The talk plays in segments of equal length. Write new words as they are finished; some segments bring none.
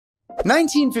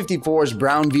1954's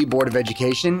Brown v. Board of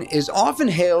Education is often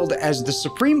hailed as the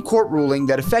Supreme Court ruling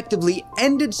that effectively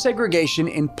ended segregation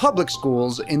in public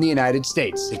schools in the United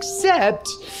States, except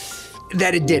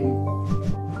that it didn't.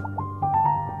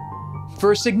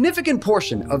 For a significant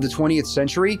portion of the 20th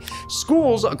century,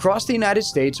 schools across the United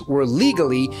States were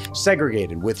legally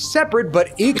segregated with separate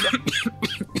but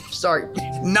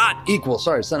not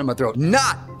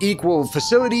equal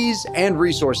facilities and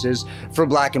resources for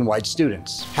black and white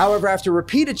students. However, after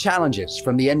repeated challenges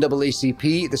from the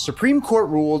NAACP, the Supreme Court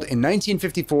ruled in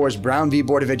 1954's Brown v.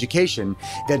 Board of Education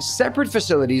that separate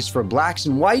facilities for blacks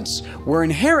and whites were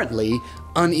inherently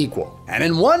unequal. And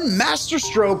in one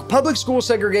masterstroke, public school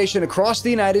segregation across the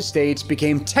United States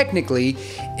became technically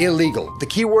illegal. The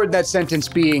key word in that sentence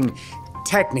being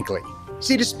technically.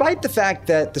 See, despite the fact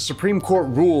that the Supreme Court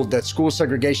ruled that school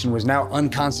segregation was now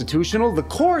unconstitutional, the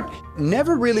court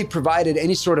never really provided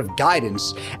any sort of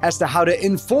guidance as to how to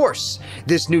enforce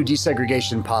this new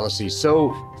desegregation policy.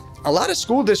 So a lot of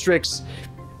school districts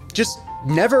just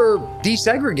never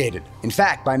desegregated. In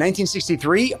fact, by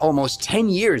 1963, almost 10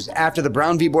 years after the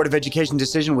Brown v. Board of Education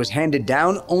decision was handed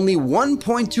down, only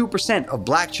 1.2% of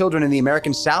black children in the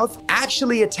American South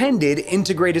actually attended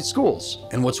integrated schools.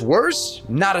 And what's worse,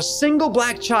 not a single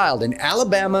black child in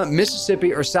Alabama,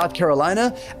 Mississippi, or South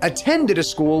Carolina attended a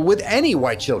school with any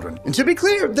white children. And to be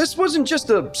clear, this wasn't just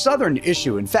a Southern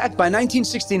issue. In fact, by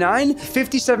 1969,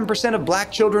 57% of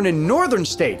black children in northern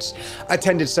states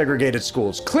attended segregated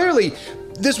schools. Clearly,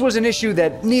 this was an issue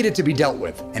that needed to be dealt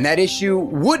with, and that issue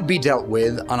would be dealt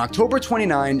with on October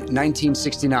 29,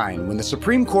 1969, when the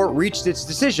Supreme Court reached its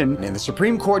decision in the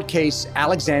Supreme Court case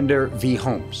Alexander v.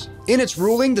 Holmes. In its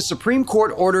ruling, the Supreme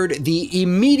Court ordered the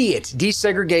immediate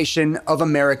desegregation of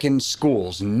American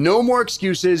schools. No more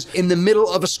excuses in the middle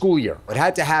of a school year. It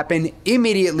had to happen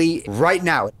immediately, right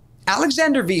now.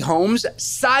 Alexander v. Holmes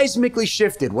seismically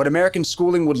shifted what American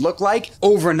schooling would look like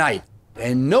overnight.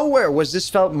 And nowhere was this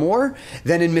felt more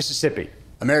than in Mississippi.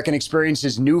 American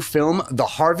Experience's new film, The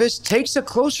Harvest, takes a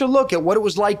closer look at what it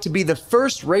was like to be the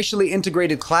first racially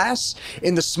integrated class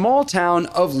in the small town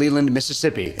of Leland,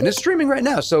 Mississippi. And it's streaming right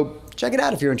now, so check it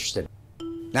out if you're interested.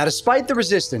 Now, despite the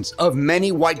resistance of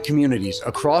many white communities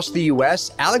across the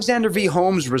US, Alexander v.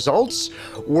 Holmes' results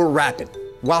were rapid.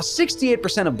 While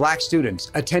 68% of black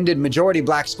students attended majority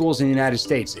black schools in the United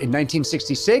States in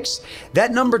 1966,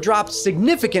 that number dropped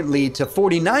significantly to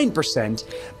 49%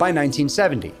 by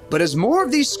 1970. But as more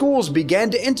of these schools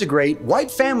began to integrate, white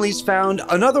families found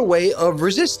another way of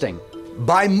resisting: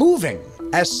 by moving.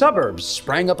 As suburbs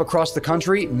sprang up across the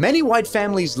country, many white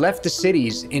families left the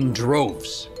cities in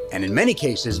droves. And in many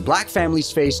cases, black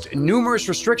families faced numerous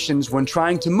restrictions when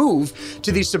trying to move to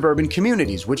these suburban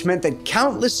communities, which meant that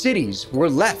countless cities were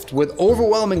left with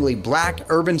overwhelmingly black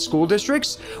urban school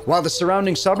districts, while the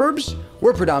surrounding suburbs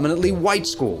were predominantly white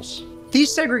schools.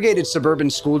 These segregated suburban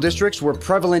school districts were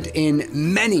prevalent in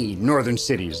many northern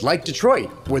cities, like Detroit,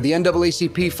 where the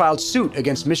NAACP filed suit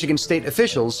against Michigan state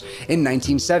officials in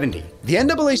 1970. The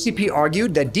NAACP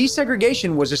argued that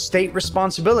desegregation was a state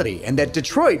responsibility and that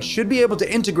Detroit should be able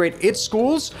to integrate its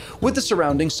schools with the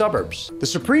surrounding suburbs. The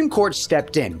Supreme Court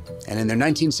stepped in, and in their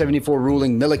 1974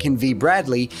 ruling Milliken v.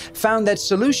 Bradley, found that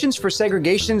solutions for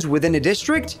segregations within a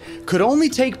district could only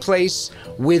take place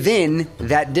within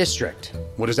that district.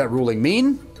 What does that ruling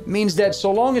mean? It means that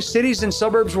so long as cities and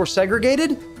suburbs were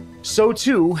segregated, so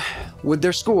too would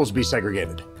their schools be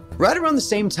segregated. Right around the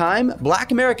same time,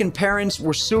 black American parents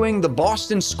were suing the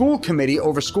Boston School Committee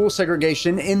over school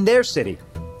segregation in their city.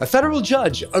 A federal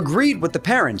judge agreed with the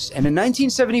parents and in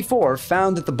 1974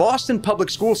 found that the Boston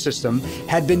public school system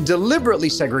had been deliberately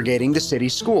segregating the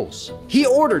city's schools. He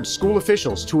ordered school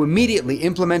officials to immediately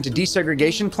implement a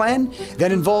desegregation plan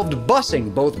that involved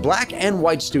busing both black and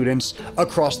white students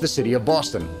across the city of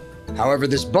Boston. However,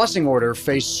 this busing order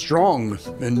faced strong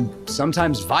and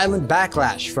sometimes violent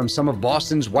backlash from some of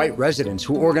Boston's white residents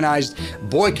who organized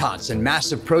boycotts and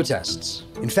massive protests.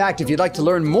 In fact, if you'd like to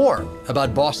learn more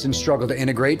about Boston's struggle to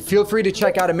integrate, feel free to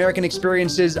check out American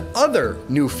Experience's other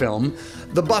new film,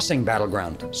 The Busing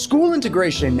Battleground. School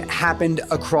integration happened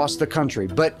across the country,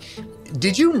 but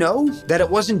did you know that it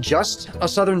wasn't just a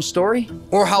Southern story?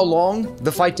 Or how long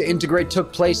the fight to integrate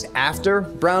took place after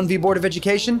Brown v. Board of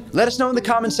Education? Let us know in the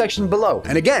comment section below.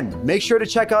 And again, make sure to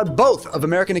check out both of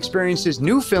American Experience's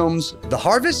new films, The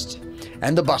Harvest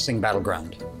and The Busing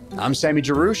Battleground. I'm Sami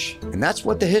Jarroush, and that's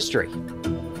What the History.